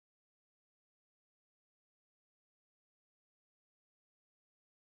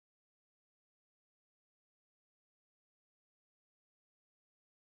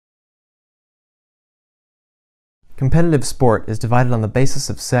Competitive sport is divided on the basis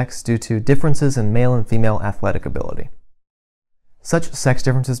of sex due to differences in male and female athletic ability. Such sex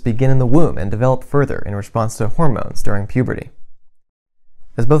differences begin in the womb and develop further in response to hormones during puberty.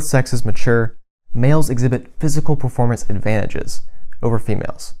 As both sexes mature, males exhibit physical performance advantages over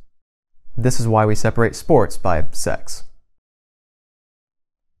females. This is why we separate sports by sex.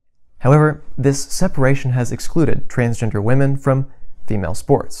 However, this separation has excluded transgender women from female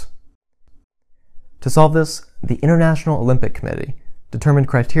sports. To solve this, the International Olympic Committee determined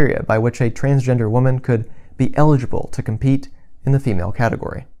criteria by which a transgender woman could be eligible to compete in the female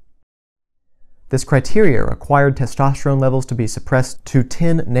category. This criteria required testosterone levels to be suppressed to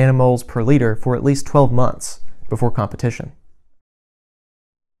 10 nanomoles per liter for at least 12 months before competition.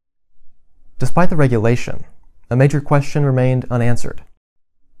 Despite the regulation, a major question remained unanswered.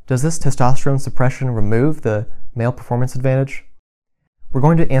 Does this testosterone suppression remove the male performance advantage? We're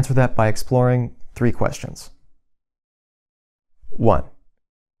going to answer that by exploring 3 questions. 1.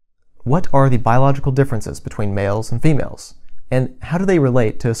 What are the biological differences between males and females, and how do they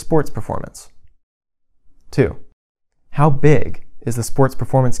relate to sports performance? 2. How big is the sports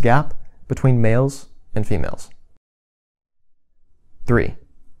performance gap between males and females? 3.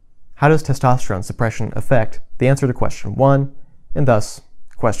 How does testosterone suppression affect the answer to question 1, and thus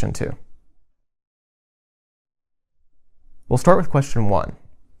question 2? We'll start with question 1.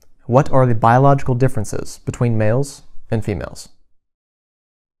 What are the biological differences between males and females?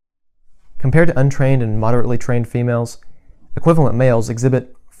 Compared to untrained and moderately trained females, equivalent males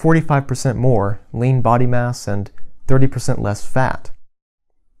exhibit 45% more lean body mass and 30% less fat.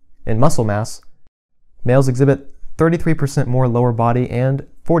 In muscle mass, males exhibit 33% more lower body and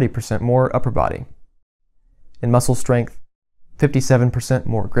 40% more upper body. In muscle strength, 57%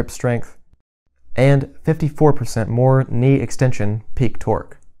 more grip strength, and 54% more knee extension peak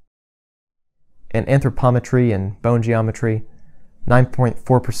torque. In anthropometry and bone geometry,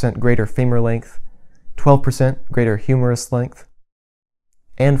 9.4% greater femur length, 12% greater humerus length,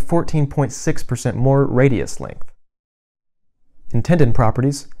 and 14.6% more radius length. In tendon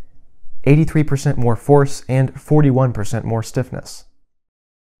properties, 83% more force and 41% more stiffness.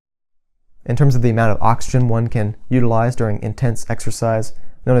 In terms of the amount of oxygen one can utilize during intense exercise,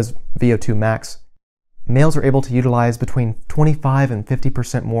 known as VO2 max, males are able to utilize between 25 and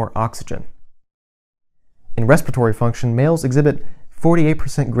 50% more oxygen. In respiratory function, males exhibit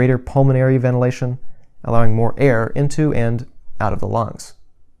 48% greater pulmonary ventilation, allowing more air into and out of the lungs.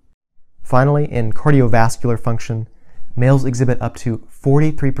 Finally, in cardiovascular function, males exhibit up to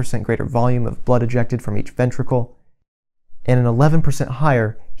 43% greater volume of blood ejected from each ventricle, and an 11%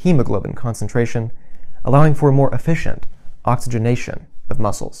 higher hemoglobin concentration, allowing for more efficient oxygenation of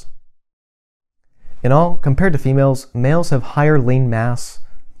muscles. In all, compared to females, males have higher lean mass,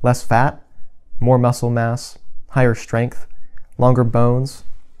 less fat, more muscle mass, higher strength, longer bones,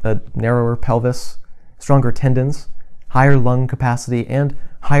 a narrower pelvis, stronger tendons, higher lung capacity, and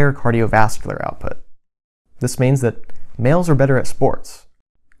higher cardiovascular output. This means that males are better at sports.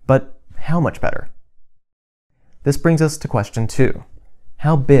 But how much better? This brings us to question 2.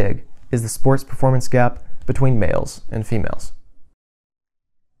 How big is the sports performance gap between males and females?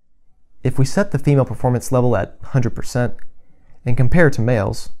 If we set the female performance level at 100% and compare to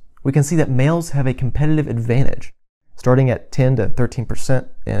males, we can see that males have a competitive advantage, starting at 10 to 13%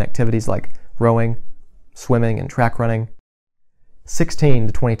 in activities like rowing, swimming, and track running, 16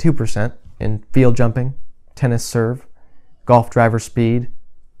 to 22% in field jumping, tennis serve, golf driver speed,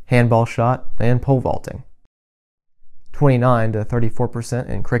 handball shot, and pole vaulting, 29 to 34%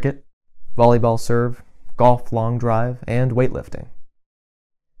 in cricket, volleyball serve, golf long drive, and weightlifting,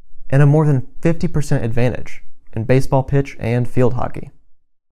 and a more than 50% advantage in baseball pitch and field hockey.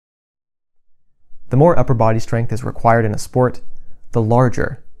 The more upper body strength is required in a sport, the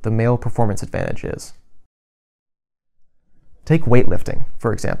larger the male performance advantage is. Take weightlifting,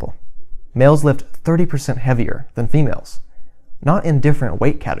 for example. Males lift 30% heavier than females, not in different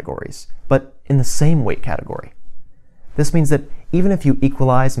weight categories, but in the same weight category. This means that even if you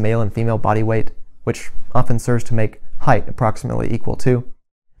equalize male and female body weight, which often serves to make height approximately equal to,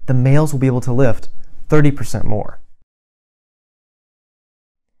 the males will be able to lift 30% more.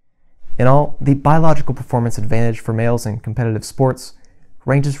 In all, the biological performance advantage for males in competitive sports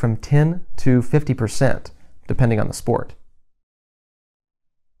ranges from 10 to 50%, depending on the sport.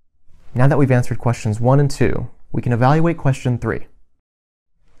 Now that we've answered questions 1 and 2, we can evaluate question 3.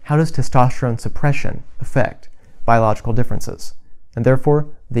 How does testosterone suppression affect biological differences, and therefore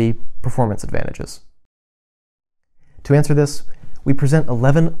the performance advantages? To answer this, we present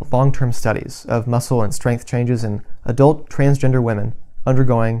 11 long-term studies of muscle and strength changes in adult transgender women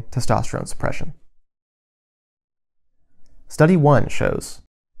undergoing testosterone suppression. Study 1 shows,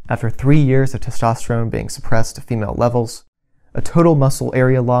 after 3 years of testosterone being suppressed to female levels, a total muscle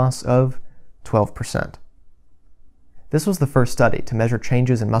area loss of 12%. This was the first study to measure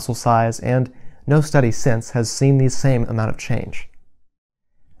changes in muscle size, and no study since has seen the same amount of change.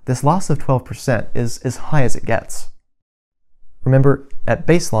 This loss of 12% is as high as it gets. Remember, at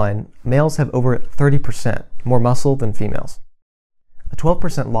baseline, males have over 30% more muscle than females. A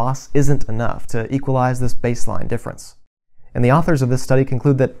 12% loss isn't enough to equalize this baseline difference, and the authors of this study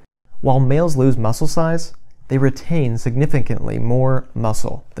conclude that while males lose muscle size, they retain significantly more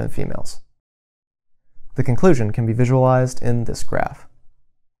muscle than females. The conclusion can be visualized in this graph.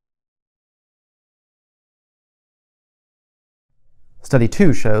 Study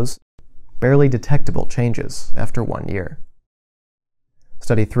 2 shows barely detectable changes after 1 year.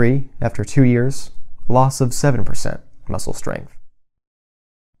 Study 3, after 2 years, loss of 7% muscle strength.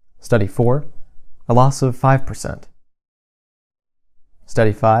 Study 4, a loss of 5%.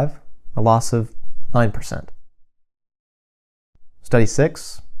 Study 5, a loss of 9%. Study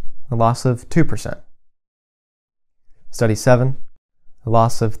 6, a loss of 2%. Study 7, a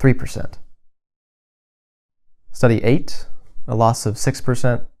loss of 3%. Study 8, a loss of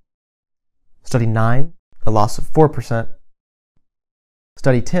 6%. Study 9, a loss of 4%.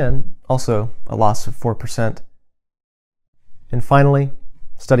 Study 10, also a loss of 4%. And finally,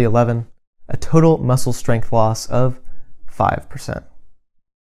 Study 11, a total muscle strength loss of 5%.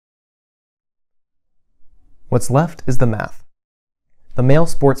 What's left is the math. The male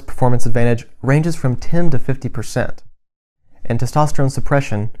sports performance advantage ranges from 10 to 50%, and testosterone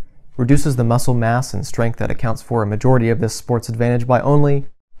suppression reduces the muscle mass and strength that accounts for a majority of this sports advantage by only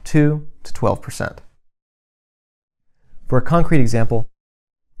 2 to 12%. For a concrete example,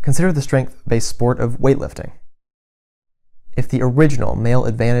 consider the strength-based sport of weightlifting. If the original male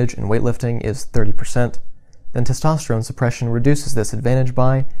advantage in weightlifting is 30%, then testosterone suppression reduces this advantage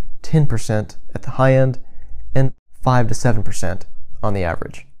by 10% at the high end and 5 to 7% on the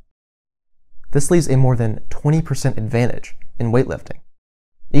average. This leaves a more than 20% advantage in weightlifting,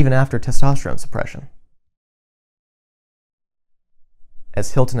 even after testosterone suppression.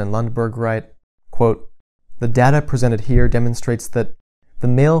 As Hilton and Lundberg write, quote, "The data presented here demonstrates that the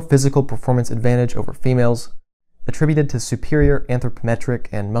male physical performance advantage over females, attributed to superior anthropometric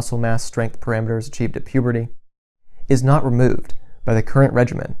and muscle mass strength parameters achieved at puberty, is not removed by the current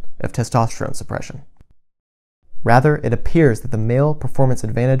regimen of testosterone suppression. Rather, it appears that the male performance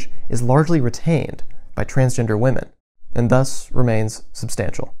advantage is largely retained by transgender women, and thus remains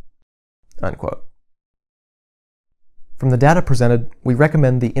substantial." Unquote. From the data presented, we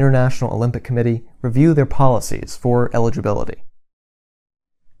recommend the International Olympic Committee review their policies for eligibility.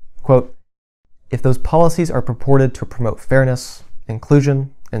 Quote, "If those policies are purported to promote fairness,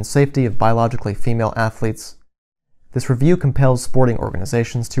 inclusion, and safety of biologically female athletes, this review compels sporting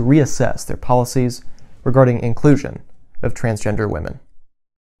organizations to reassess their policies regarding inclusion of transgender women."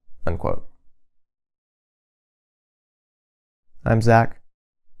 Unquote. I'm Zach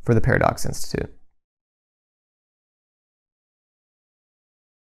for the Paradox Institute.